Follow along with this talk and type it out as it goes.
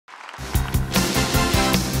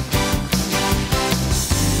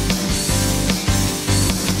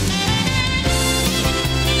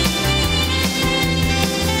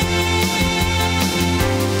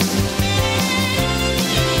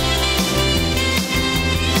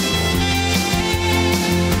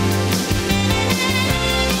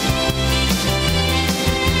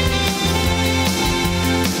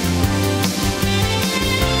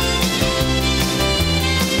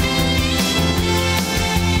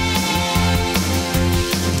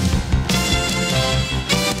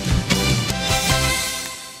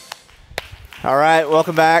All right,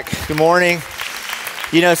 welcome back. Good morning.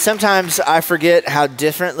 You know, sometimes I forget how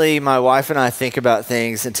differently my wife and I think about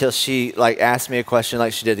things until she asked me a question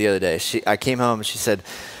like she did the other day. I came home and she said,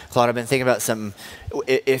 Claude, I've been thinking about something.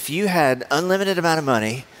 If you had unlimited amount of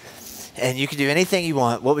money and you could do anything you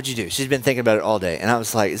want, what would you do? She's been thinking about it all day. And I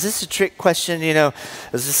was like, is this a trick question? You know,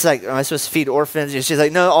 is this like, am I supposed to feed orphans? And she's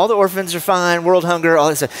like, no, all the orphans are fine, world hunger, all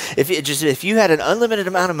this stuff. If you had an unlimited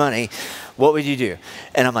amount of money, what would you do?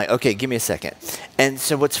 And I'm like, okay, give me a second. And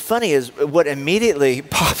so what's funny is what immediately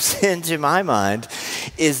pops into my mind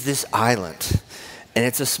is this island. And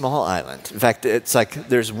it's a small island. In fact, it's like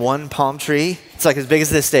there's one palm tree. It's like as big as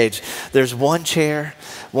this stage. There's one chair,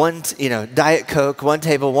 one, Diet Coke, one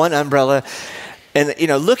table, one umbrella. And,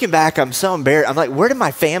 looking back, I'm so embarrassed. I'm like, where did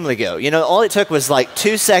my family go? All it took was like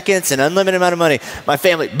 2 seconds and unlimited amount of money. My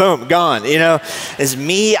family, boom, gone, It's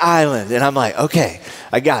me island. And I'm like, okay,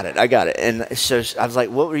 I got it. And so I was like,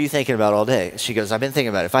 what were you thinking about all day? She goes, I've been thinking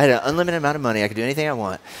about it. If I had an unlimited amount of money, I could do anything I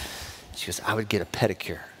want. She goes, I would get a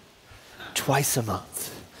pedicure. Twice a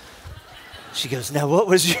month. She goes, now what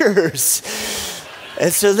was yours?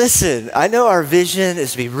 And so listen, I know our vision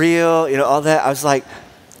is to be real, all that. I was like,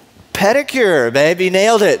 pedicure, baby,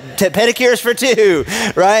 nailed it. Pedicures for two,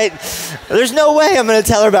 right? There's no way I'm going to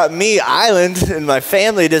tell her about me island and my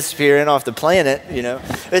family disappearing off the planet,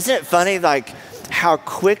 Isn't it funny, how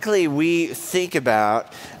quickly we think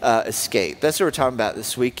about escape? That's what we're talking about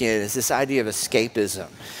this weekend, is this idea of escapism.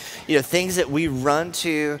 Things that we run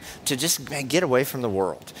to just get away from the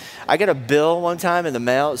world. I got a bill one time in the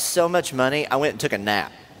mail, so much money, I went and took a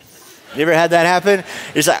nap. You ever had that happen?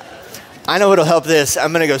 You're just like, I know what'll help this.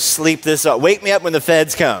 I'm going to go sleep this up. Wake me up when the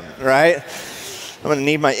feds come, right? I'm going to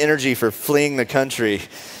need my energy for fleeing the country.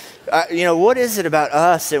 What is it about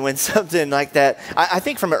us and when something like that, I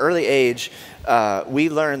think from an early age, we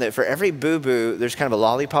learn that for every boo-boo, there's kind of a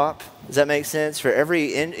lollipop. Does that make sense? For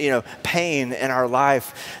every pain in our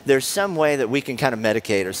life, there's some way that we can kind of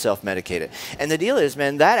medicate or self-medicate it. And the deal is,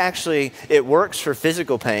 man, that actually, it works for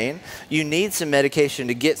physical pain. You need some medication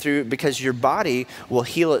to get through because your body will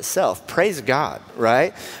heal itself. Praise God,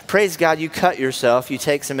 right? Praise God, you cut yourself, you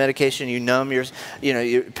take some medication, you numb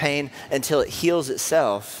your pain until it heals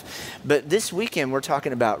itself. But this weekend, we're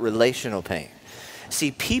talking about relational pain.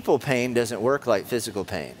 See, people pain doesn't work like physical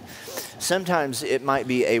pain. Sometimes it might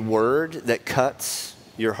be a word that cuts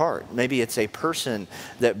your heart. Maybe it's a person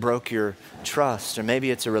that broke your trust, or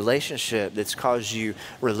maybe it's a relationship that's caused you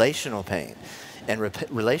relational pain. And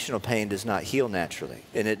relational pain does not heal naturally,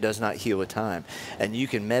 and it does not heal with time. And you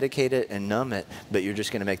can medicate it and numb it, but you're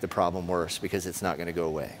just going to make the problem worse because it's not going to go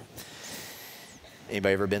away.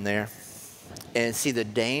 Anybody ever been there? And see, the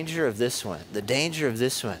danger of this one,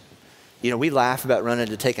 we laugh about running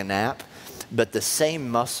to take a nap, but the same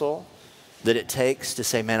muscle that it takes to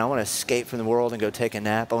say, man, I want to escape from the world and go take a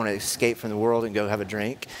nap, I want to escape from the world and go have a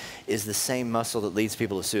drink, is the same muscle that leads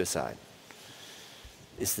people to suicide.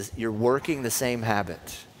 You're working the same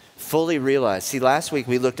habit. Fully realized. See, last week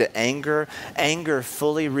we looked at anger. Anger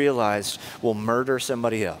fully realized will murder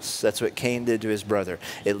somebody else. That's what Cain did to his brother.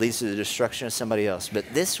 It leads to the destruction of somebody else.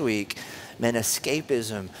 But this week, man,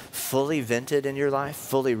 escapism fully vented in your life,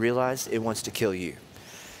 fully realized, it wants to kill you.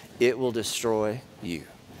 It will destroy you.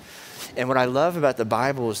 And what I love about the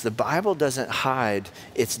Bible is the Bible doesn't hide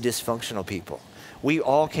its dysfunctional people. We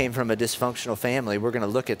all came from a dysfunctional family. We're going to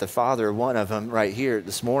look at the father of one of them right here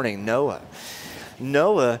this morning, Noah.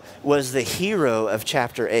 Noah was the hero of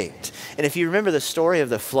chapter 8. And if you remember the story of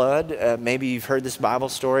the flood, maybe you've heard this Bible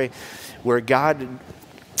story where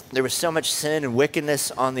there was so much sin and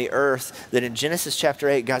wickedness on the earth that in Genesis chapter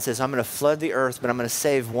 8, God says, I'm going to flood the earth, but I'm going to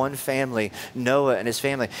save one family, Noah and his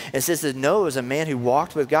family. And it says that Noah was a man who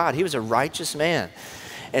walked with God. He was a righteous man.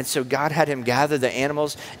 And so God had him gather the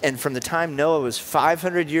animals. And from the time Noah was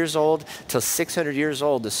 500 years old till 600 years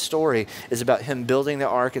old, the story is about him building the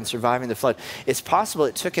ark and surviving the flood. It's possible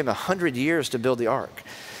it took him 100 years to build the ark.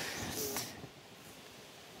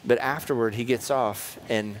 But afterward, he gets off,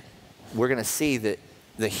 and we're going to see that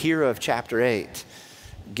the hero of chapter 8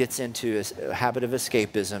 gets into a habit of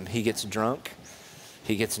escapism. He gets drunk.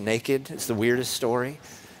 He gets naked. It's the weirdest story.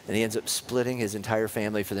 And he ends up splitting his entire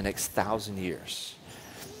family for the next 1,000 years.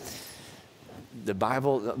 The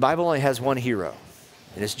Bible only has one hero,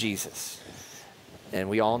 and it's Jesus. And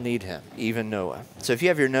we all need him, even Noah. So if you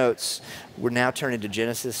have your notes, we're now turning to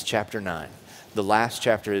Genesis chapter 9, the last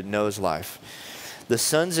chapter of Noah's life. The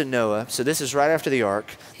sons of Noah, so this is right after the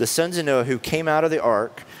ark. The sons of Noah who came out of the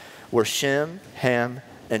ark were Shem, Ham,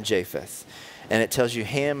 and Japheth. And it tells you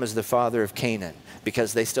Ham was the father of Canaan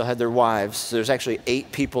because they still had their wives. So there's actually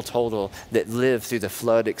 8 people total that lived through the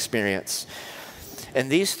flood experience. And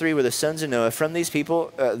these three were the sons of Noah. From these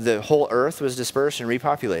people, the whole earth was dispersed and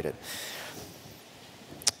repopulated.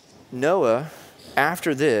 Noah,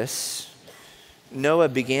 after this, Noah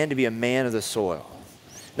began to be a man of the soil.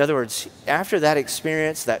 In other words, after that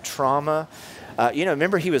experience, that trauma,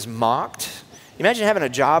 remember he was mocked? Imagine having a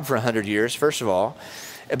job for 100 years, first of all,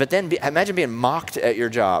 but then imagine being mocked at your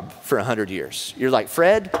job for 100 years. You're like,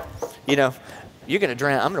 Fred, you're going to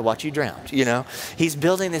drown. I'm going to watch you drown, He's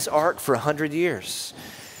building this ark for 100 years.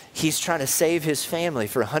 He's trying to save his family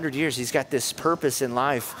for 100 years. He's got this purpose in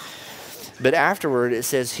life. But afterward, it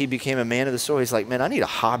says he became a man of the soil. He's like, man, I need a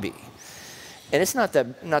hobby. And it's not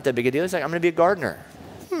that big a deal. He's like, I'm going to be a gardener.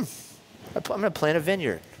 I'm going to plant a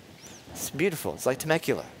vineyard. It's beautiful. It's like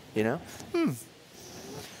Temecula,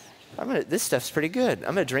 This stuff's pretty good.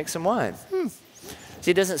 I'm going to drink some wine.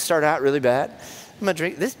 See, it doesn't start out really bad. I'm going to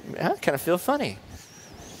drink this. I kind of feel funny.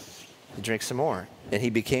 He drinks some more. And he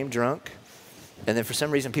became drunk. And then for some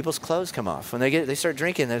reason, people's clothes come off. When they start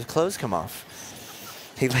drinking, their clothes come off.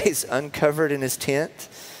 He lays uncovered in his tent.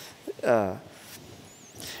 And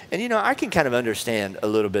I can kind of understand a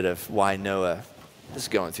little bit of why Noah is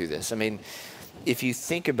going through this. I mean, if you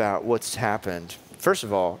think about what's happened, first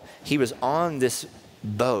of all, he was on this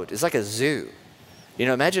boat. It's like a zoo.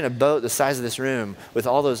 Imagine a boat the size of this room with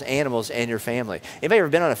all those animals and your family. Anybody ever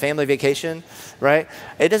been on a family vacation, right?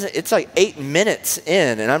 It's like 8 minutes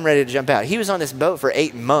in and I'm ready to jump out. He was on this boat for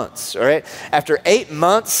 8 months, all right? After 8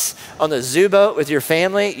 months on the zoo boat with your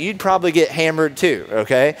family, you'd probably get hammered too,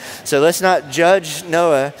 okay? So let's not judge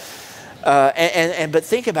Noah. But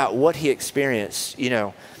think about what he experienced.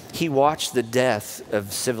 He watched the death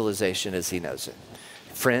of civilization as he knows it.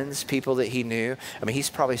 Friends, people that he knew. I mean,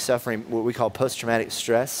 he's probably suffering what we call post-traumatic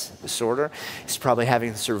stress disorder. He's probably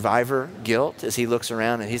having survivor guilt as he looks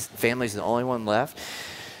around and his family's the only one left.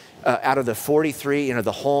 Out of the 43,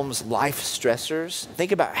 the Holmes life stressors,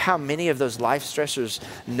 think about how many of those life stressors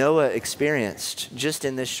Noah experienced just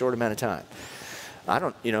in this short amount of time.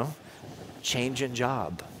 Change in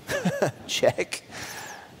job, check,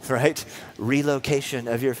 right? Relocation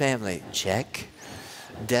of your family, check.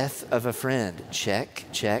 Death of a friend, check,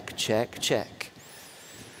 check, check, check.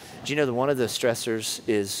 Do you know that one of the stressors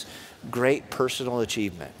is great personal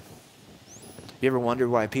achievement? You ever wondered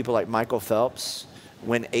why people like Michael Phelps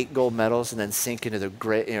win 8 gold medals and then sink into the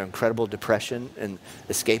great, incredible depression and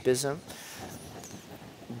escapism?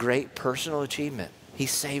 Great personal achievement. He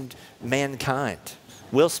saved mankind.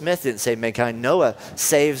 Will Smith didn't save mankind. Noah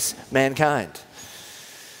saves mankind.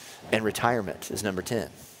 And retirement is number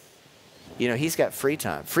 10. He's got free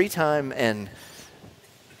time. Free time and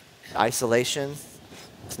isolation,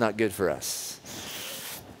 it's not good for us.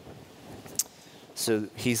 So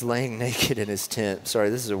he's laying naked in his tent. Sorry,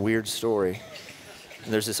 this is a weird story.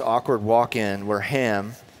 And there's this awkward walk-in where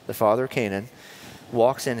Ham, the father of Canaan,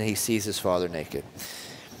 walks in and he sees his father naked.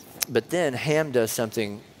 But then Ham does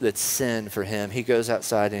something that's sin for him. He goes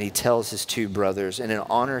outside and he tells his 2 brothers. And in an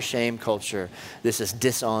honor-shame culture, this is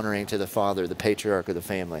dishonoring to the father, the patriarch of the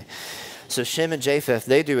family. So Shem and Japheth,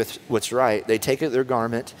 they do what's right. They take their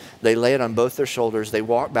garment, they lay it on both their shoulders, they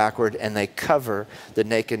walk backward, and they cover the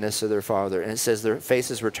nakedness of their father. And it says their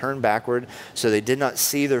faces were turned backward, so they did not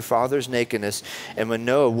see their father's nakedness. And when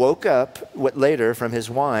Noah woke up later from his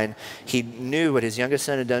wine, he knew what his youngest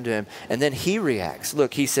son had done to him. And then he reacts.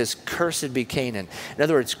 Look, he says, cursed be Canaan. In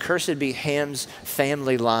other words, cursed be Ham's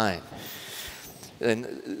family line.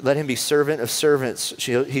 And let him be servant of servants.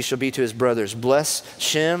 He shall be to his brothers. Bless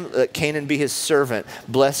Shem, let Canaan be his servant.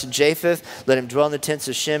 Bless Japheth, let him dwell in the tents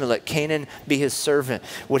of Shem, and let Canaan be his servant.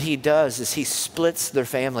 What he does is he splits their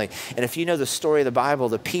family. And if you know the story of the Bible,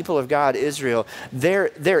 the people of God, Israel,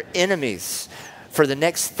 their enemies for the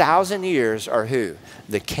next 1,000 years are who?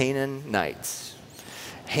 The Canaanites.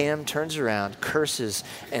 Ham turns around, curses,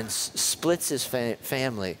 and splits his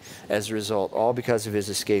family as a result, all because of his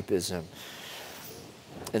escapism.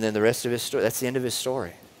 And then the rest of his story, that's the end of his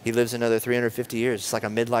story. He lives another 350 years. It's like a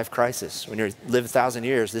midlife crisis. When you live 1,000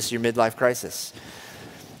 years, this is your midlife crisis.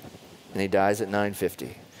 And he dies at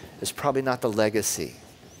 950. It's probably not the legacy,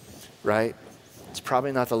 right? It's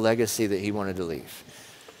probably not the legacy that he wanted to leave.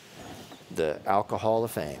 The Alcohol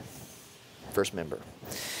of Fame, first member.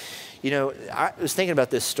 I was thinking about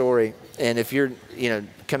this story, and if you're,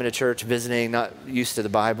 coming to church, visiting, not used to the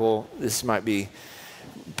Bible, this might be,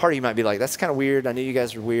 part of you might be like, that's kind of weird. I knew you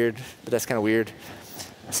guys were weird, but that's kind of weird.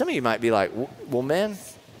 Some of you might be like, well, man,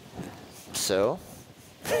 so?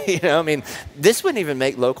 This wouldn't even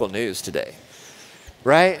make local news today,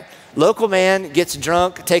 right? Local man gets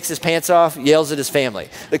drunk, takes his pants off, yells at his family.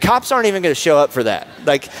 The cops aren't even going to show up for that.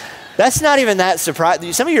 That's not even that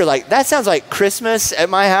surprising. Some of you are like, that sounds like Christmas at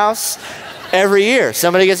my house. Every year.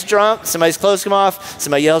 Somebody gets drunk, somebody's clothes come off,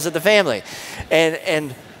 somebody yells at the family.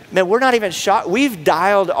 And man, we're not even shocked. We've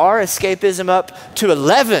dialed our escapism up to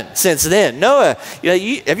 11 since then. Noah, have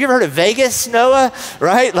you ever heard of Vegas, Noah?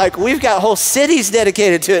 Right? Like, we've got whole cities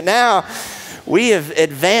dedicated to it now. We have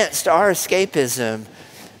advanced our escapism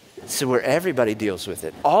so where everybody deals with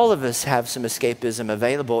it. All of us have some escapism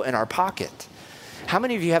available in our pocket. How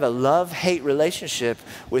many of you have a love-hate relationship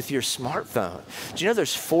with your smartphone? Do you know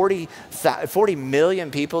there's 40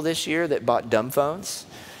 million people this year that bought dumb phones?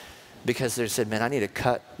 Because they said, man,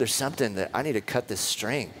 there's something that I need to cut this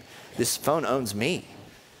string. This phone owns me.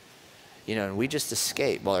 And we just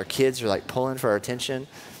escape while our kids are like pulling for our attention.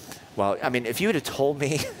 Well, I mean, if you would have told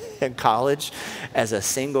me in college as a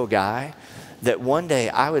single guy that one day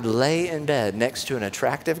I would lay in bed next to an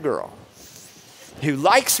attractive girl who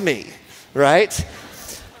likes me, right?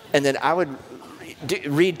 And then I would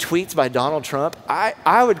read tweets by Donald Trump,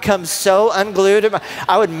 I would come so unglued.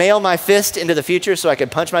 I would mail my fist into the future so I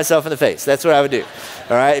could punch myself in the face. That's what I would do,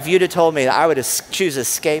 all right? If you'd have told me, I would choose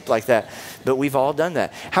escape like that. But we've all done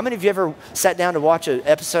that. How many of you ever sat down to watch an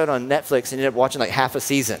episode on Netflix and ended up watching like half a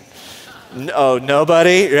season? Oh,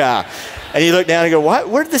 nobody? Yeah. And you look down and go, what?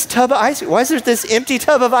 Where did this tub of ice cream? Why is there this empty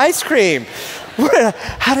tub of ice cream?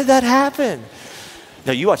 How did that happen?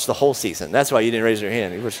 No, you watched the whole season. That's why you didn't raise your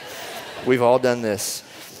hand. We've all done this.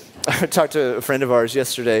 I talked to a friend of ours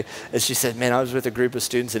yesterday, and she said, man, I was with a group of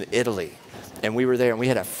students in Italy, and we were there, and we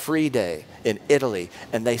had a free day in Italy,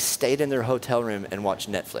 and they stayed in their hotel room and watched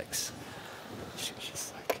Netflix.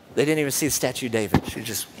 They didn't even see the statue of David. She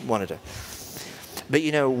just wanted to. But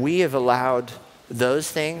we have allowed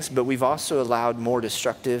those things, but we've also allowed more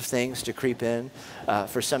destructive things to creep in.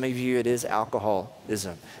 For some of you, it is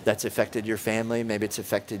alcoholism. That's affected your family. Maybe it's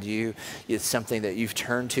affected you. It's something that you've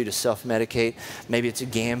turned to self-medicate. Maybe it's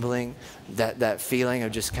gambling, that feeling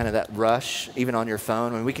of just kind of that rush, even on your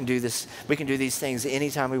phone. And we can do this. We can do these things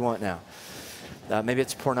anytime we want now. Maybe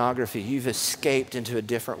it's pornography. You've escaped into a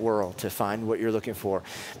different world to find what you're looking for.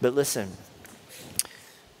 But listen,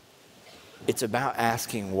 it's about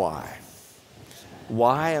asking why.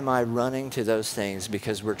 Why am I running to those things?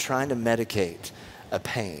 Because we're trying to medicate a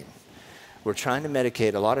pain. We're trying to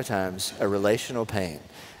medicate, a lot of times, a relational pain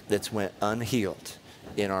that's went unhealed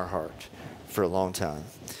in our heart for a long time.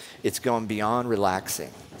 It's gone beyond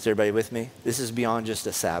relaxing. Is everybody with me? This is beyond just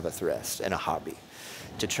a Sabbath rest and a hobby,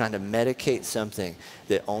 to trying to medicate something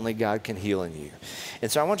that only God can heal in you. And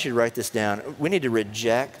so I want you to write this down. We need to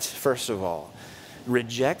reject, first of all,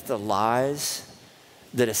 reject the lies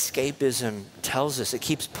that escapism tells us. It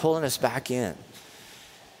keeps pulling us back in.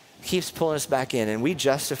 It keeps pulling us back in. And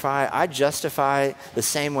I justify the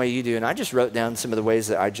same way you do. And I just wrote down some of the ways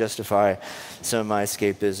that I justify some of my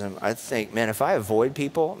escapism. I think, man, if I avoid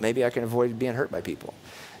people, maybe I can avoid being hurt by people.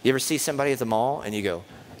 You ever see somebody at the mall and you go,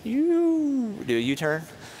 you do a U-turn?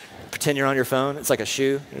 Pretend you're on your phone. It's like a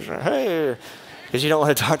shoe. Hey, because you don't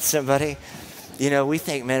want to talk to somebody. We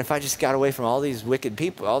think, man, if I just got away from all these wicked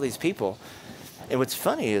people, all these people. And what's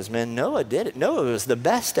funny is, man, Noah did it. Noah was the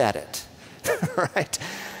best at it, right?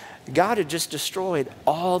 God had just destroyed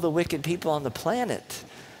all the wicked people on the planet,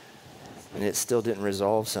 and it still didn't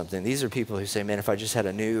resolve something. These are people who say, man, if I just had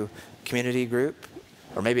a new community group,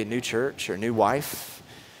 or maybe a new church, or a new wife,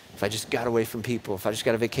 if I just got away from people, if I just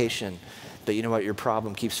got a vacation, but you know what? Your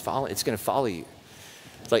problem keeps following. It's going to follow you.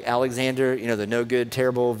 It's like Alexander, the no good,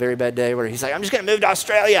 terrible, very bad day, where he's like, I'm just going to move to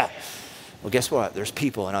Australia. Well, guess what? There's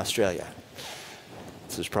people in Australia.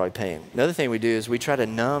 So there's probably pain. Another thing we do is we try to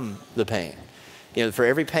numb the pain. For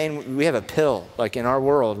every pain, we have a pill. Like in our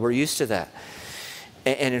world, we're used to that.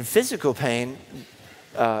 And in physical pain,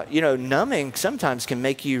 numbing sometimes can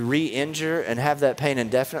make you re-injure and have that pain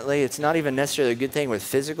indefinitely. It's not even necessarily a good thing with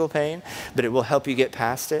physical pain, but it will help you get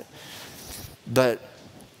past it. But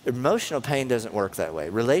emotional pain doesn't work that way.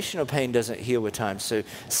 Relational pain doesn't heal with time. So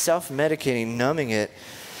self-medicating, numbing it,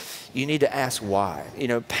 you need to ask why.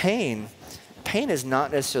 Pain is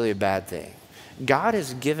not necessarily a bad thing. God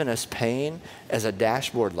has given us pain as a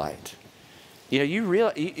dashboard light.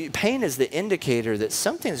 Pain is the indicator that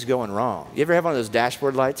something's going wrong. You ever have one of those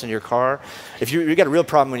dashboard lights in your car? If you got a real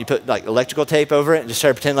problem when you put like electrical tape over it and just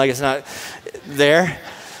try to pretend like it's not there.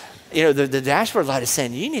 The dashboard light is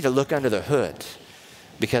saying you need to look under the hood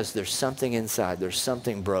because there's something inside. There's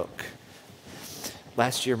something broke.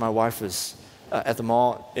 Last year, my wife was at the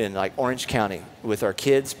mall in like Orange County with our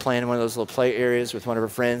kids playing in one of those little play areas with one of her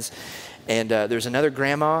friends. And there's another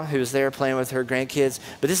grandma who was there playing with her grandkids.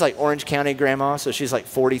 But this is like Orange County grandma, so she's like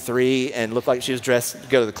 43 and looked like she was dressed to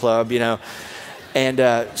go to the club,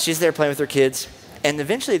 And she's there playing with her kids. And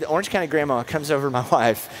eventually the Orange County grandma comes over to my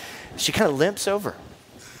wife. She kind of limps over.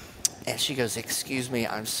 And she goes, excuse me,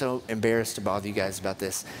 I'm so embarrassed to bother you guys about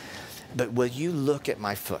this, but will you look at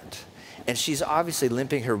my foot? And she's obviously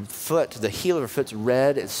limping. Her foot, the heel of her foot's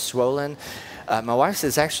red, it's swollen. My wife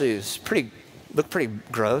says actually it looked pretty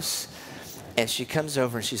gross. And she comes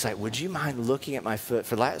over and she's like, would you mind looking at my foot?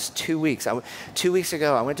 For the last 2 weeks, 2 weeks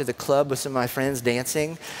ago, I went to the club with some of my friends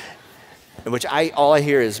dancing, which all I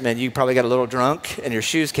hear is, man, you probably got a little drunk and your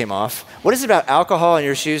shoes came off. What is it about alcohol and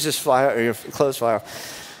your shoes just fly, or your clothes fly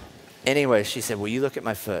off? Anyway, she said, will you look at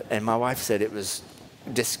my foot? And my wife said it was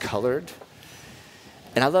discolored.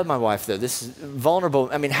 And I love my wife, though. This is vulnerable.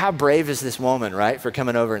 I mean, how brave is this woman, right, for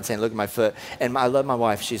coming over and saying, look at my foot. And I love my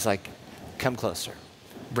wife. She's like, come closer.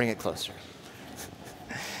 Bring it closer.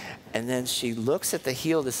 And then she looks at the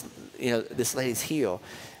heel, this lady's heel.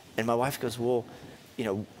 And my wife goes, well,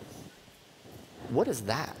 what is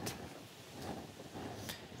that?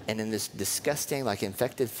 And in this disgusting, like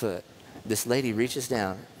infected foot, this lady reaches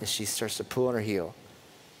down and she starts to pull on her heel.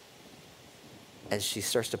 And she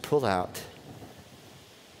starts to pull out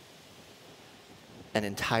an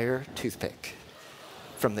entire toothpick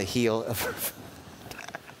from the heel of her foot.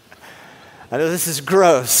 I know this is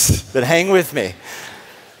gross, but hang with me.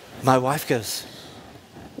 My wife goes,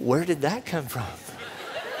 where did that come from?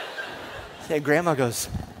 And Grandma goes,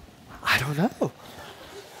 I don't know.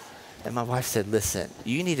 And my wife said, listen,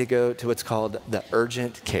 you need to go to what's called the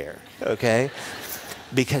urgent care, okay?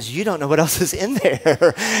 Because you don't know what else is in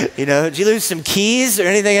there. Did you lose some keys or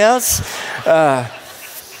anything else?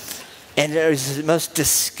 And it was the most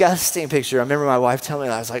disgusting picture. I remember my wife telling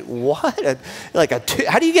me, I was like, what?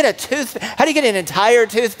 How do you get an entire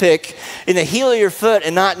toothpick in the heel of your foot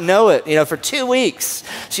and not know it? For 2 weeks,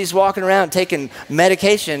 she's walking around taking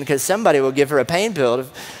medication because somebody will give her a pain pill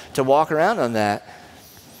to walk around on that.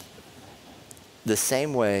 The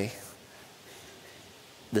same way,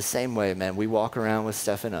 man, we walk around with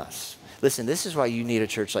stuff in us. Listen, this is why you need a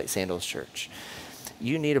church like Sandals Church.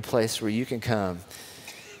 You need a place where you can come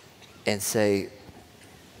and say,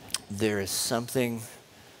 there is something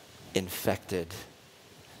infected.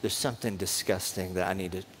 There's something disgusting that I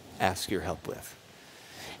need to ask your help with.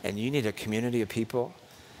 And you need a community of people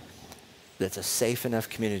that's a safe enough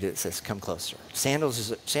community that says, come closer.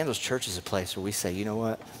 Sandals Church is a place where we say, you know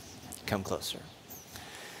what? Come closer.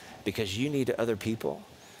 Because you need other people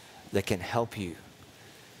that can help you.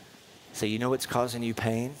 So you know what's causing you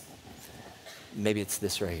pain? Maybe it's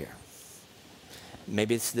this right here.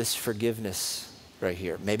 Maybe it's this forgiveness right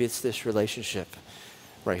here. Maybe it's this relationship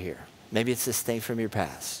right here. Maybe it's this thing from your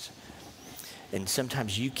past. And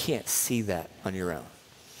sometimes you can't see that on your own.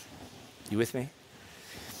 You with me?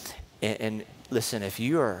 And listen, if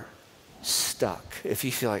you are stuck, if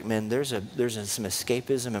you feel like, man, there's some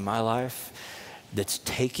escapism in my life that's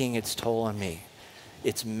taking its toll on me,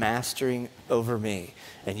 it's mastering over me,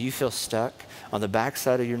 and you feel stuck, on the back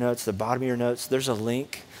side of your notes, the bottom of your notes, there's a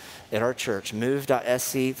link at our church,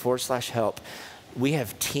 move.sc/help. We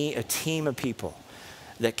have a team of people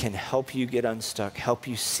that can help you get unstuck, help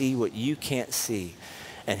you see what you can't see,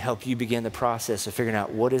 and help you begin the process of figuring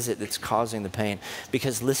out what is it that's causing the pain.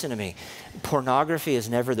 Because listen to me, pornography is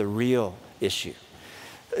never the real issue.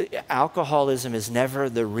 Alcoholism is never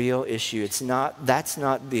the real issue. That's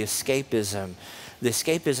not the escapism. The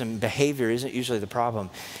escapism behavior isn't usually the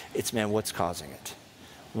problem. It's, man, what's causing it?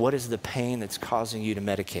 What is the pain that's causing you to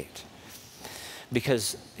medicate?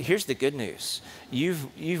 Because here's the good news.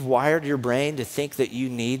 You've wired your brain to think that you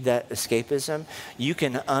need that escapism. You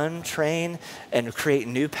can untrain and create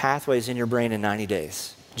new pathways in your brain in 90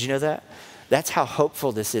 days. Did you know that? That's how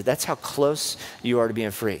hopeful this is. That's how close you are to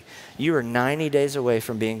being free. You are 90 days away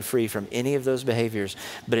from being free from any of those behaviors.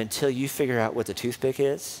 But until you figure out what the toothpick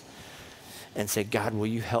is and say, God, will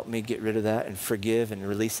you help me get rid of that and forgive and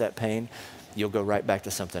release that pain, you'll go right back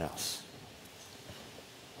to something else.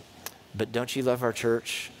 But don't you love our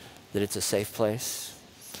church, that it's a safe place,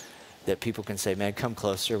 that people can say, man, come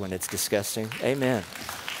closer when it's disgusting? Amen.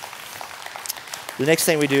 The next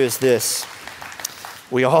thing we do is this.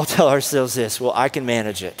 We all tell ourselves this, well, I can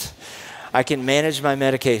manage it. I can manage my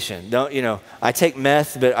medication. I take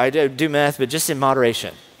meth, but I do meth, but just in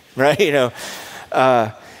moderation, right?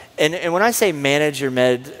 And when I say manage your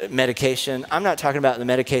medication, I'm not talking about the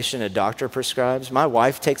medication a doctor prescribes. My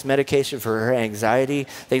wife takes medication for her anxiety,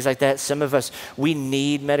 things like that. Some of us, we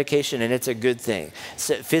need medication, and it's a good thing.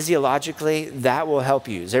 So physiologically, that will help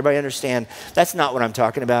you. Does everybody understand? That's not what I'm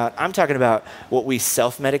talking about. I'm talking about what we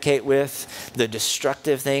self-medicate with, the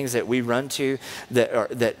destructive things that we run to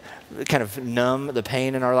that kind of numb the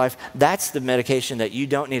pain in our life. That's the medication that you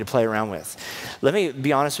don't need to play around with. Let me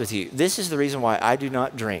be honest with you. This is the reason why I do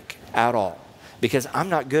not drink at all, because I'm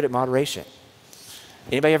not good at moderation.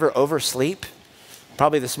 Anybody ever oversleep?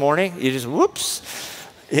 Probably this morning, you just, whoops,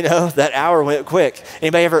 that hour went quick.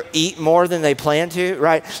 Anybody ever eat more than they plan to,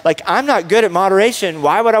 right? Like, I'm not good at moderation.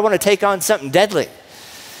 Why would I want to take on something deadly?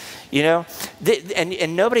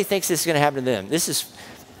 And nobody thinks this is going to happen to them. This is,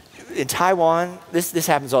 in Taiwan, this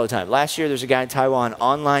happens all the time. Last year, there's a guy in Taiwan,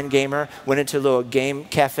 online gamer, went into a little game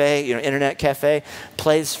cafe, internet cafe,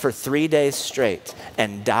 plays for 3 days straight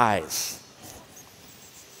and dies.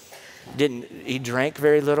 He drank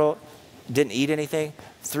very little, didn't eat anything,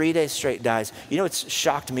 3 days straight dies. You know what's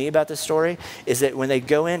shocked me about this story is that when they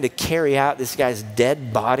go in to carry out this guy's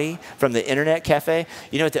dead body from the internet cafe,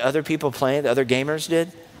 you know what the other people playing, the other gamers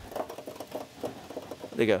did?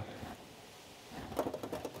 They go.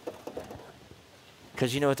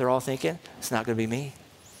 Because you know what they're all thinking? It's not going to be me.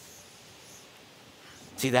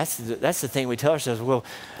 See, that's the thing we tell ourselves, well,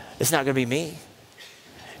 it's not going to be me.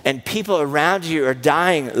 And people around you are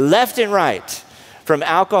dying left and right from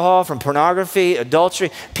alcohol, from pornography, adultery.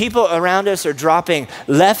 People around us are dropping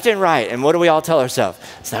left and right. And what do we all tell ourselves?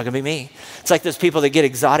 It's not going to be me. It's like those people that get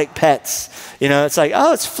exotic pets. It's like,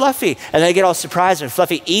 oh, it's Fluffy. And they get all surprised when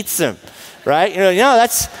Fluffy eats them, right?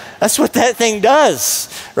 That's what that thing does,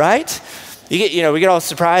 right? We get all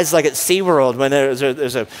surprised like at SeaWorld when there's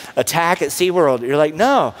a attack at SeaWorld. You're like,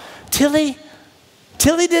 no, Tilly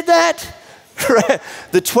did that?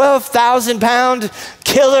 The 12,000-pound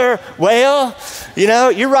killer whale,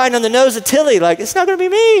 you're riding on the nose of Tilly like, it's not going to be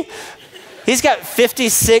me. He's got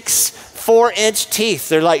 56 4-inch teeth.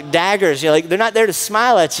 They're like daggers. They're not there to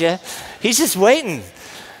smile at you. He's just waiting,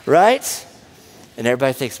 right? And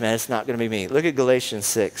everybody thinks, man, it's not going to be me. Look at Galatians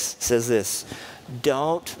 6. It says this,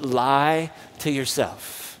 don't lie to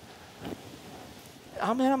yourself.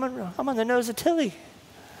 Oh, man, I'm on the nose of Tilly.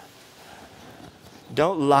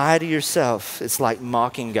 Don't lie to yourself. It's like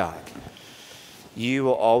mocking God. You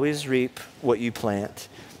will always reap what you plant.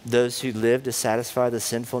 Those who live to satisfy the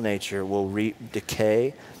sinful nature will reap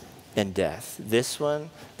decay and death. This one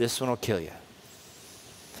will kill you.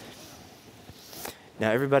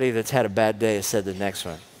 Now, everybody that's had a bad day has said the next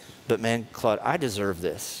one. But man, Claude, I deserve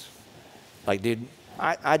this. Like, dude,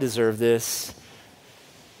 I deserve this.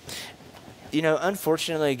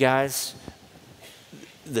 Unfortunately, guys,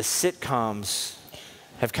 the sitcoms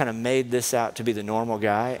have kind of made this out to be the normal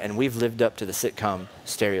guy, and we've lived up to the sitcom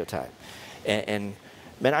stereotype. And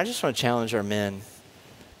man, I just want to challenge our men.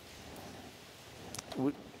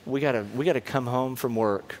 We gotta come home from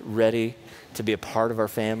work ready to be a part of our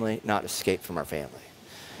family, not escape from our family.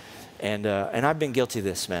 And I've been guilty of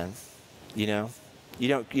this, man. You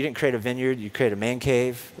didn't create a vineyard, you create a man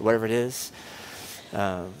cave, whatever it is.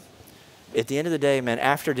 At the end of the day, man,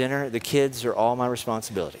 after dinner, the kids are all my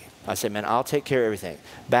responsibility. I say, man, I'll take care of everything.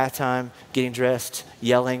 Bath time, getting dressed,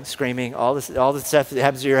 yelling, screaming, all the stuff that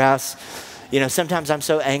happens at your house. Sometimes I'm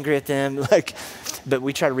so angry at them, but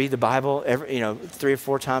we try to read the Bible 3 or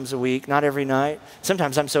 4 times a week, not every night.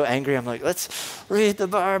 Sometimes I'm so angry, I'm like, let's read the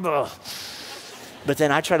Bible. But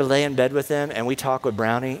then I try to lay in bed with them, and we talk with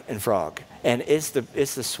Brownie and Frog. And it's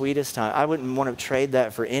the sweetest time. I wouldn't want to trade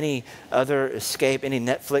that for any other escape, any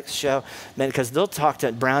Netflix show, man, because they'll talk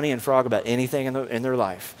to Brownie and Frog about anything in their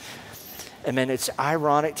life. And man, it's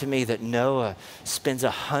ironic to me that Noah spends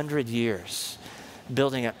 100 years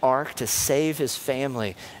building an ark to save his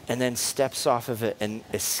family and then steps off of it and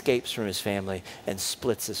escapes from his family and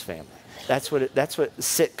splits his family. That's what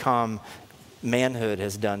sitcom manhood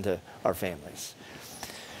has done to our families.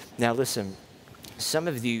 Now listen, some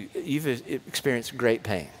of you've experienced great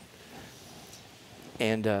pain.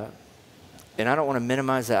 And I don't want to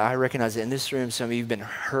minimize that. I recognize that in this room, some of you have been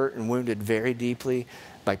hurt and wounded very deeply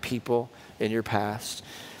by people in your past.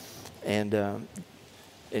 And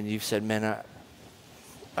you've said, man,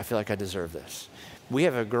 I feel like I deserve this. We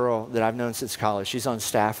have a girl that I've known since college. She's on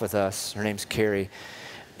staff with us. Her name's Carrie.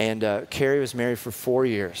 And Carrie was married for 4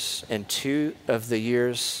 years. And 2 of the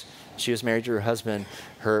years she was married to her husband,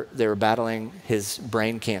 they were battling his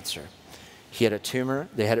brain cancer. He had a tumor.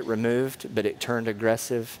 They had it removed, but it turned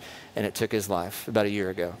aggressive, and it took his life about a year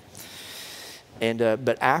ago. And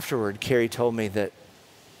but afterward, Carrie told me that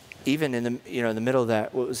even in the middle of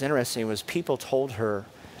that, what was interesting was people told her,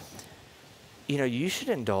 you should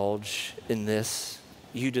indulge in this.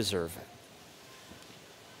 You deserve it.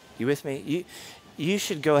 You with me? You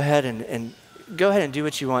should go ahead and do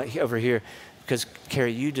what you want over here, because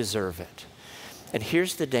Carrie, you deserve it. And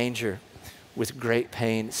here's the danger with great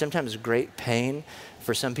pain. Sometimes great pain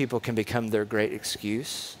for some people can become their great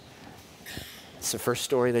excuse. It's the first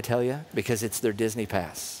story they tell you because it's their Disney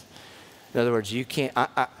pass. In other words, you can't.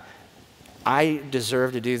 I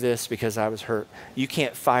deserve to do this because I was hurt. You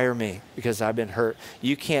can't fire me because I've been hurt.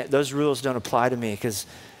 You can't, those rules don't apply to me because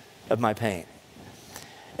of my pain.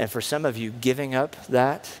 And for some of you, giving up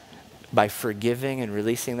that by forgiving and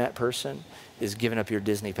releasing that person is giving up your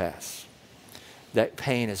Disney pass. That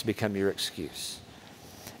pain has become your excuse.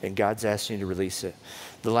 And God's asking you to release it.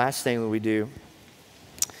 The last thing that we do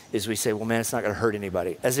is we say, well, man, it's not going to hurt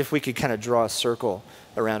anybody. As if we could kind of draw a circle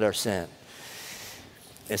around our sin.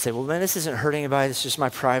 And say, well, man, this isn't hurting anybody. This is just my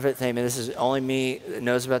private thing. Man, this is only me that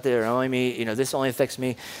knows about this, or only me, this only affects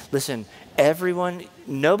me. Listen,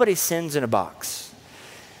 nobody sins in a box.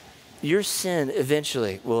 Your sin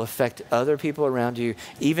eventually will affect other people around you,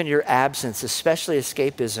 even your absence, especially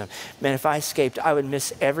escapism. Man, if I escaped, I would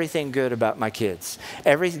miss everything good about my kids,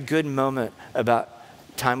 every good moment about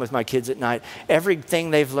time with my kids at night,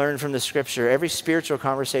 everything they've learned from the scripture, every spiritual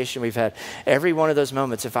conversation we've had, every one of those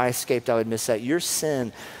moments, if I escaped, I would miss that. Your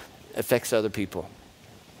sin affects other people.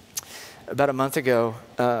 About a month ago,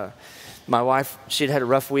 my wife, she'd had a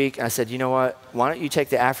rough week. I said, you know what? Why don't you take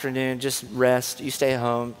the afternoon, just rest. You stay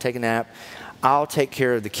home, take a nap. I'll take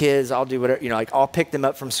care of the kids. I'll do whatever, I'll pick them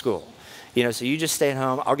up from school. So you just stay at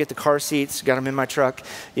home. I'll get the car seats, got them in my truck.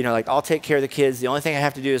 I'll take care of the kids. The only thing I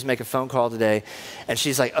have to do is make a phone call today. And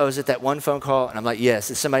she's like, oh, is it that one phone call? And I'm like, yes.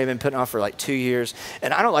 It's somebody I've been putting off for like 2 years.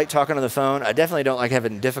 And I don't like talking on the phone. I definitely don't like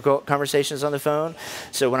having difficult conversations on the phone.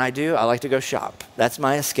 So when I do, I like to go shop. That's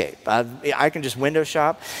my escape. I can just window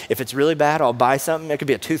shop. If it's really bad, I'll buy something. It could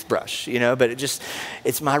be a toothbrush, but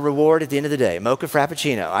it's my reward at the end of the day. Mocha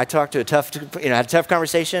Frappuccino. I talked to had a tough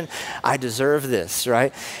conversation. I deserve this,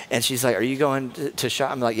 right? And she's like, are you going to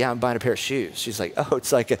shop? I'm like, yeah, I'm buying a pair of shoes. She's like, oh,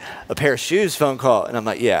 it's like a pair of shoes phone call. And I'm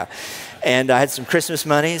like, yeah. And I had some Christmas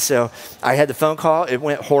money, so I had the phone call. It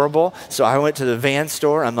went horrible. So I went to the van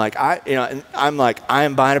store. I'm like, I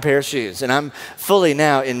am buying a pair of shoes. And I'm fully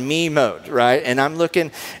now in me mode, right? And I'm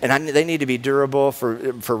looking, and they need to be durable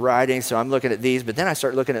for riding. So I'm looking at these. But then I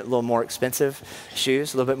start looking at a little more expensive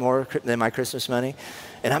shoes, a little bit more than my Christmas money.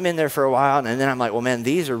 And I'm in there for a while, and then I'm like, well, man,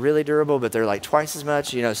 these are really durable, but they're like twice as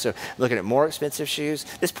much, so I'm looking at more expensive shoes.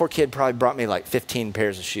 This poor kid probably brought me like 15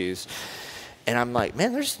 pairs of shoes. And I'm like,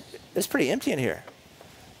 man, it's pretty empty in here.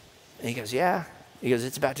 And he goes, yeah. He goes,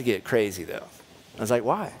 it's about to get crazy, though. I was like,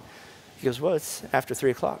 why? He goes, well, it's after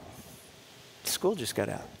 3 o'clock. School just got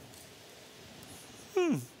out.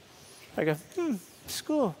 I go,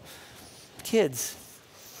 school. Kids.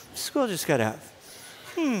 School just got out.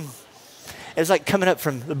 It was like coming up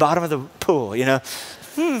from the bottom of the pool,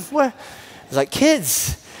 What? It's like,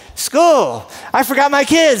 kids, school. I forgot my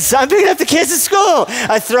kids. I'm picking up the kids at school.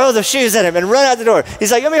 I throw the shoes at him and run out the door.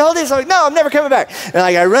 He's like, let me hold these. I'm like, no, I'm never coming back. And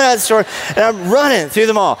I run out of the store, and I'm running through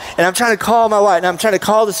the mall. And I'm trying to call my wife, and I'm trying to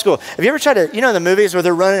call the school. Have you ever tried to, in the movies where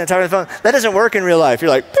they're running and talking on the phone? That doesn't work in real life.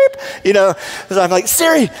 You're like, beep, So I'm like,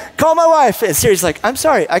 Siri, call my wife. And Siri's like, I'm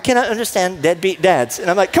sorry, I cannot understand deadbeat dads. And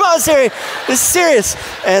I'm like, come on, Siri, this is serious.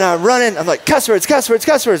 And I'm running. I'm like, cuss words, cuss words,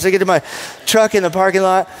 cuss words. I get to my truck in the parking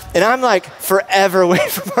lot, and I'm like forever away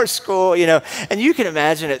from our school, And you can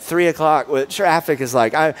imagine at 3 o'clock what traffic is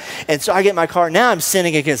like. And so I get in my car. Now I'm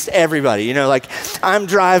sinning against everybody. I'm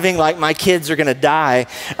driving like my kids are going to die.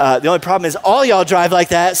 The only problem is all y'all drive like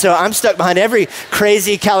that. So I'm stuck behind every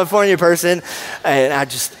crazy California person. And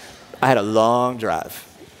I had a long drive.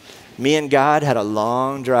 Me and God had a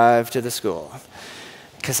long drive to the school.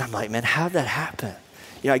 Because I'm like, man, how'd that happen?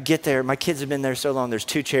 I get there. My kids have been there so long. There's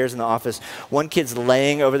 2 chairs in the office. One kid's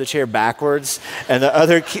laying over the chair backwards, and the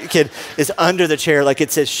other kid is under the chair like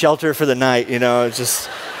it says shelter for the night. It's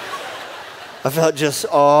just, I felt just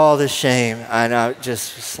all the shame. And I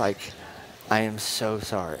just was like, I am so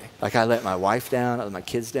sorry. Like I let my wife down. I let my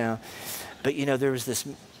kids down. But, there was this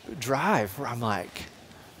drive where I'm like,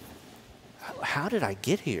 how did I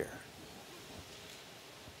get here?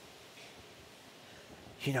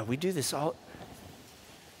 We do this all.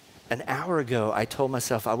 An hour ago, I told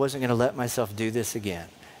myself I wasn't going to let myself do this again.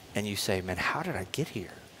 And you say, man, how did I get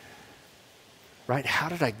here? Right? How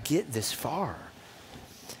did I get this far?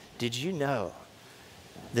 Did you know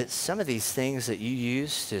that some of these things that you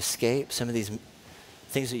use to escape, some of these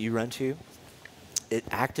things that you run to, it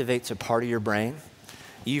activates a part of your brain?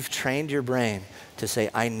 You've trained your brain to say,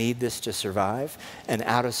 I need this to survive. And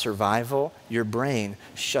out of survival, your brain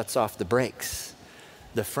shuts off the brakes,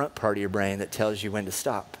 the front part of your brain that tells you when to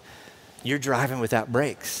stop. You're driving without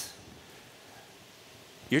brakes.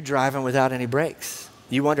 You're driving without any brakes.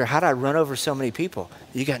 You wonder, how did I run over so many people?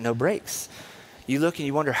 You got no brakes. You look and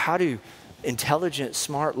you wonder, how do intelligent,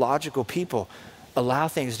 smart, logical people allow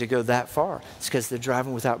things to go that far? It's because they're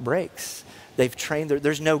driving without brakes. They've trained,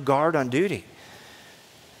 there's no guard on duty.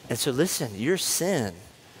 And so listen, your sin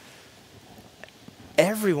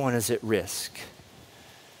everyone is at risk.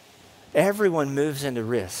 Everyone moves into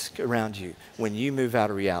risk around you when you move out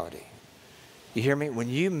of reality. You hear me? When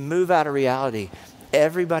you move out of reality,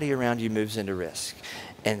 everybody around you moves into risk.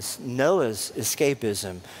 And Noah's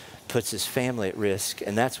escapism puts his family at risk,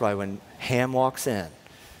 and that's why when Ham walks in,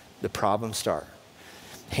 the problems start.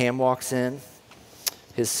 Ham walks in,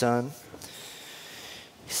 his son,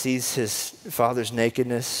 sees his father's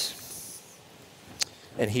nakedness,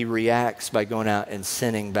 and he reacts by going out and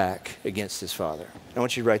sinning back against his father. I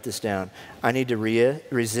want you to write this down. I need to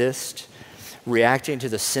resist reacting to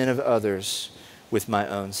the sin of others with my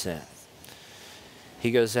own sin.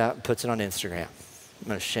 He goes out and puts it on Instagram. I'm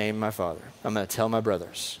going to shame my father. I'm going to tell my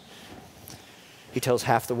brothers. He tells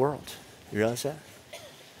half the world. You realize that?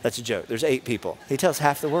 That's a joke. There's 8 people. He tells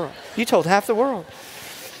half the world. You told half the world.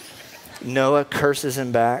 Noah curses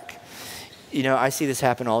him back. You know, I see this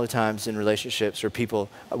happen all the times in relationships where people,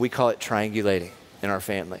 we call it triangulating in our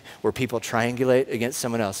family, where people triangulate against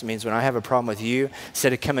someone else. It means when I have a problem with you,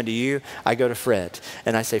 instead of coming to you, I go to Fred.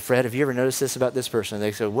 And I say, Fred, have you ever noticed this about this person? And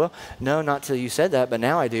they say, well, no, not till you said that, but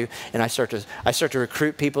now I do. And I start to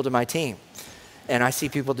recruit people to my team. And I see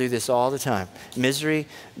people do this all the time. Misery,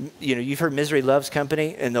 you know, you've heard misery loves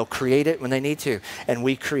company, and they'll create it when they need to. And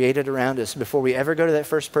we create it around us before we ever go to that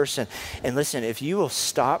first person. And listen, if you will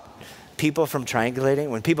stop people from triangulating,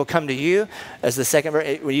 when people come to you as the second,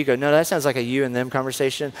 when you go, no, that sounds like a you and them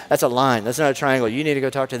conversation. That's a line. That's not a triangle. You need to go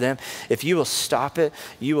talk to them. If you will stop it,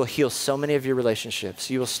 you will heal so many of your relationships.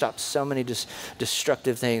 You will stop so many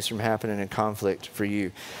destructive things from happening in conflict for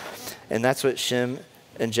you. And that's what Shem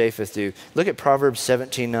and Japheth do. Look at Proverbs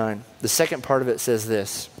 17:9. The second part of it says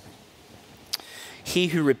this: he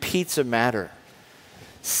who repeats a matter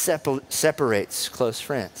separates close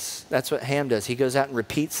friends. That's what Ham does. He goes out and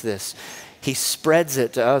repeats this. He spreads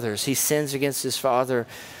it to others. He sins against his father.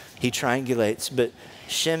 He triangulates. But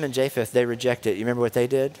Shem and Japheth, they reject it. You remember what they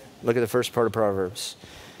did? Look at the first part of Proverbs.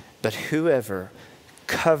 But whoever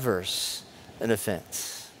covers an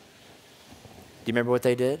offense. Do you remember what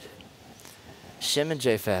they did? Shem and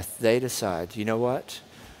Japheth, they decide, you know what?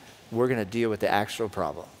 We're going to deal with the actual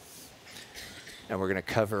problem. And we're going to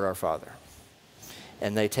cover our father.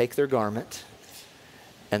 And they take their garment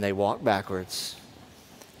and they walk backwards.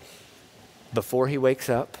 Before he wakes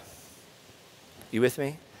up, you with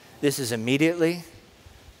me? This is immediately.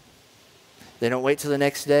 They don't wait till the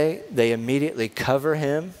next day. They immediately cover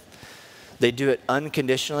him. They do it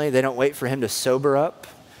unconditionally. They don't wait for him to sober up.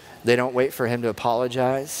 They don't wait for him to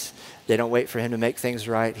apologize. They don't wait for him to make things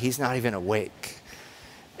right. He's not even awake.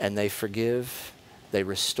 And they forgive. They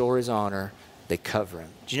restore his honor. They cover him.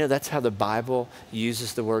 Do you know that's how the Bible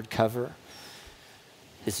uses the word cover?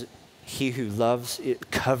 Is he who loves, it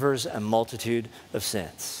covers a multitude of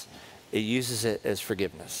sins. It uses it as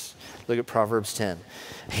forgiveness. Look at Proverbs 10.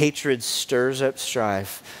 Hatred stirs up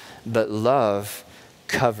strife, but love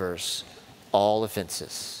covers all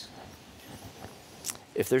offenses.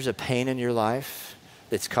 If there's a pain in your life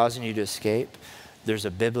that's causing you to escape, there's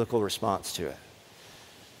a biblical response to it.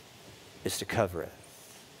 It's to cover it.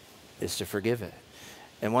 It's to forgive it.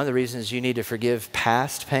 And one of the reasons you need to forgive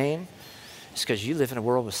past pain is because you live in a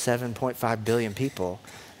world with 7.5 billion people.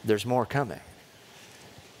 There's more coming.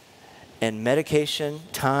 And medication,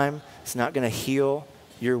 time, it's not going to heal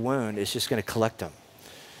your wound. It's just going to collect them.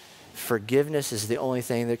 Forgiveness is the only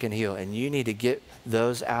thing that can heal. And you need to get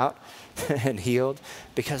those out and healed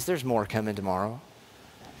because there's more coming tomorrow.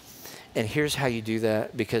 And here's how you do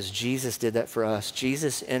that, because Jesus did that for us.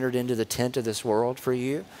 Jesus entered into the tent of this world for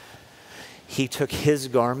you. He took his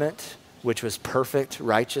garment, which was perfect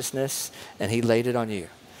righteousness, and he laid it on you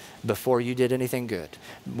before you did anything good.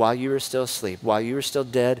 While you were still asleep, while you were still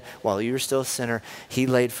dead, while you were still a sinner, he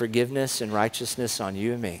laid forgiveness and righteousness on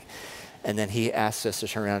you and me. And then he asks us to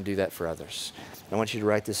turn around and do that for others. I want you to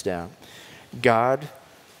write this down. God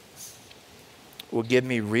will give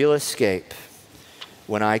me real escape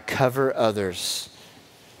when I cover others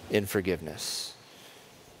in forgiveness.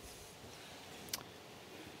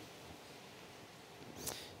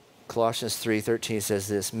 Colossians 3:13 says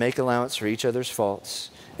this: make allowance for each other's faults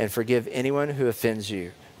and forgive anyone who offends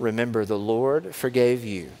you. Remember, the Lord forgave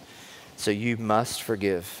you, so you must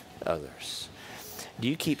forgive others. Do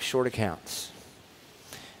you keep short accounts?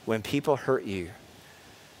 When people hurt you,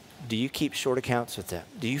 do you keep short accounts with them?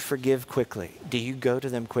 Do you forgive quickly? Do you go to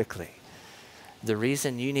them quickly? The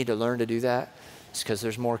reason you need to learn to do that is because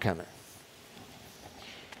there's more coming.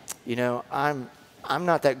 You know, I'm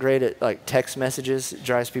not that great at like text messages. It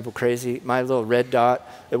drives people crazy. My little red dot,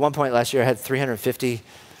 at one point last year I had 350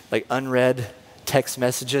 like unread text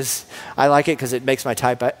messages. I like it because it makes my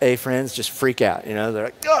type A friends just freak out. You know, they're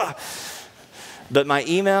like, ugh. But my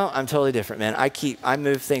email, I'm totally different, man. I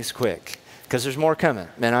move things quick because there's more coming.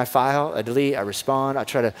 Man, I file, I delete, I respond. I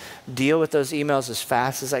try to deal with those emails as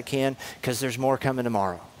fast as I can because there's more coming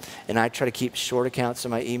tomorrow. And I try to keep short accounts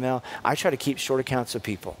of my email. I try to keep short accounts of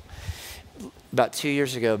people. About 2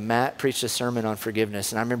 years ago, Matt preached a sermon on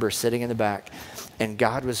forgiveness, and I remember sitting in the back, and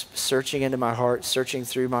God was searching into my heart, searching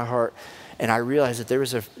through my heart, and I realized that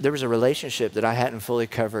there was a relationship that I hadn't fully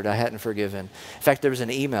covered, I hadn't forgiven. In fact, there was an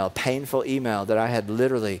email, a painful email that I had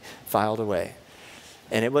literally filed away.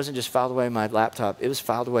 And it wasn't just filed away in my laptop, it was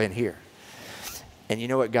filed away in here. And you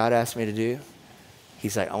know what God asked me to do?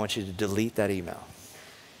 He's like, I want you to delete that email.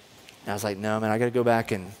 And I was like, no, man, I got to go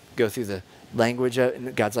back and go through the language of it.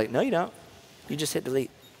 And God's like, no, you don't. You just hit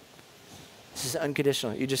delete. This is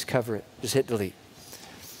unconditional. You just cover it. Just hit delete.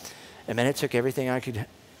 And man, it took everything I could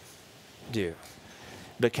do.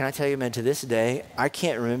 But can I tell you, man, to this day, I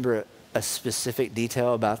can't remember a specific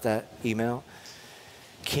detail about that email.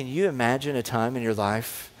 Can you imagine a time in your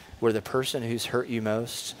life where the person who's hurt you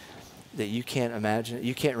most, that you can't imagine,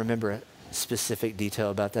 you can't remember a specific detail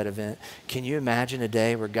about that event? Can you imagine a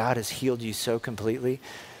day where God has healed you so completely?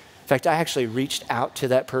 In fact, I actually reached out to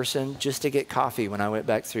that person just to get coffee when I went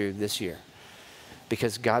back through this year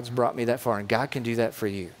because God's brought me that far, and God can do that for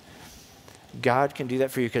you. God can do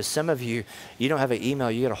that for you because some of you, you don't have an email,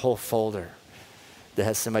 you got a whole folder that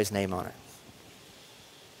has somebody's name on it.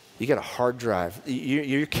 You got a hard drive.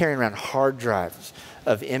 You're carrying around hard drives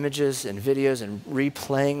of images and videos and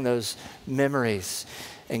replaying those memories.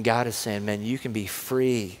 And God is saying, man, you can be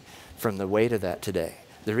free from the weight of that today.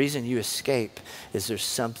 The reason you escape is there's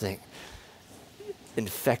something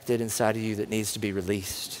infected inside of you that needs to be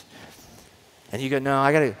released. And you go, no,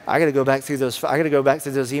 I gotta go back through those. I gotta go back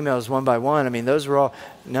through those emails one by one. I mean, those were all.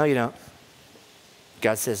 No, you don't.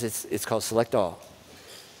 God says it's called select all.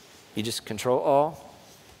 You just control all.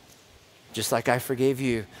 Just like I forgave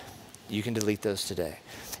you, you can delete those today.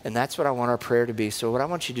 And that's what I want our prayer to be. So what I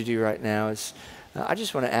want you to do right now is I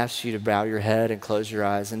just want to ask you to bow your head and close your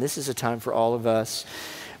eyes. And this is a time for all of us.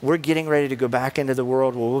 We're getting ready to go back into the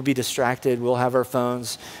world where we'll be distracted. We'll have our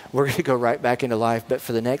phones. We're going to go right back into life. But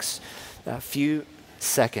for the next few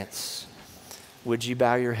seconds, would you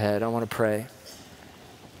bow your head? I want to pray.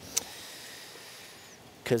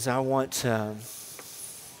 Because I want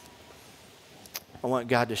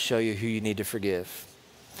God to show you who you need to forgive.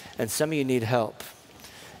 And some of you need help.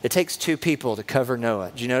 It takes two people to cover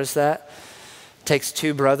Noah. Did you notice that? It takes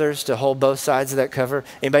two brothers to hold both sides of that cover.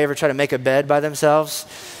 Anybody ever try to make a bed by themselves?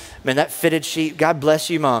 Man, that fitted sheet, God bless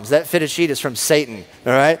you moms, that fitted sheet is from Satan,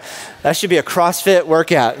 all right? That should be a CrossFit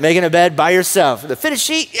workout, making a bed by yourself. The fitted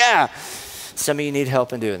sheet, yeah. Some of you need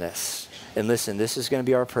help in doing this. And listen, this is going to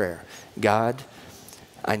be our prayer. God,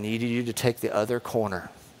 I need you to take the other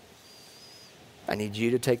corner. I need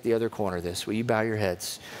you to take the other corner of this. Will you bow your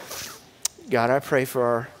heads? God, I pray for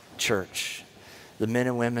our church, the men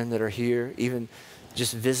and women that are here, even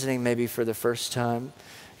just visiting maybe for the first time.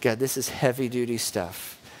 God, this is heavy duty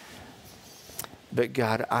stuff. But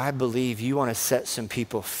God, I believe you want to set some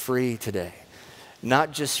people free today,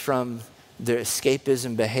 not just from their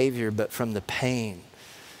escapism behavior, but from the pain,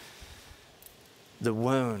 the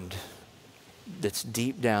wound that's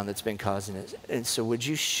deep down that's been causing it. And so would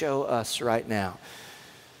you show us right now,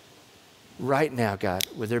 God,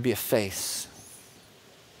 would there be a face?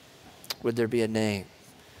 Would there be a name?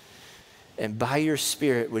 And by your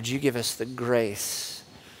Spirit, would you give us the grace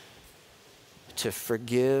to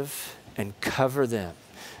forgive and cover them?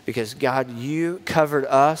 Because God, you covered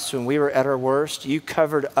us when we were at our worst. You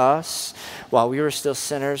covered us while we were still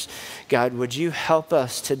sinners. God, would you help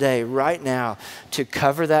us today, right now, to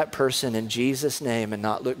cover that person in Jesus' name and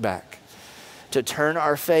not look back? To turn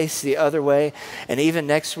our face the other way. And even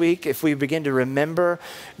next week, if we begin to remember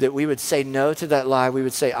that we would say no to that lie, we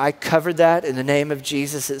would say, I covered that in the name of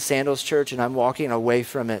Jesus at Sandals Church, and I'm walking away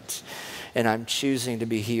from it. And I'm choosing to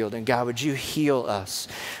be healed. And God, would you heal us?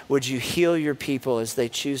 Would you heal your people as they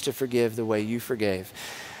choose to forgive the way you forgave?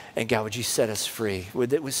 And God, would you set us free?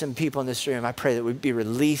 With some people in this room, I pray that we'd be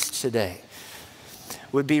released today.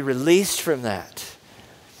 Would be released from that.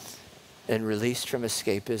 And released from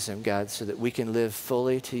escapism, God, so that we can live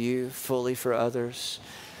fully to you, fully for others.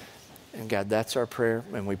 And God, that's our prayer,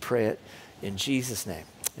 and we pray it in Jesus' name.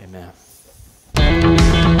 Amen.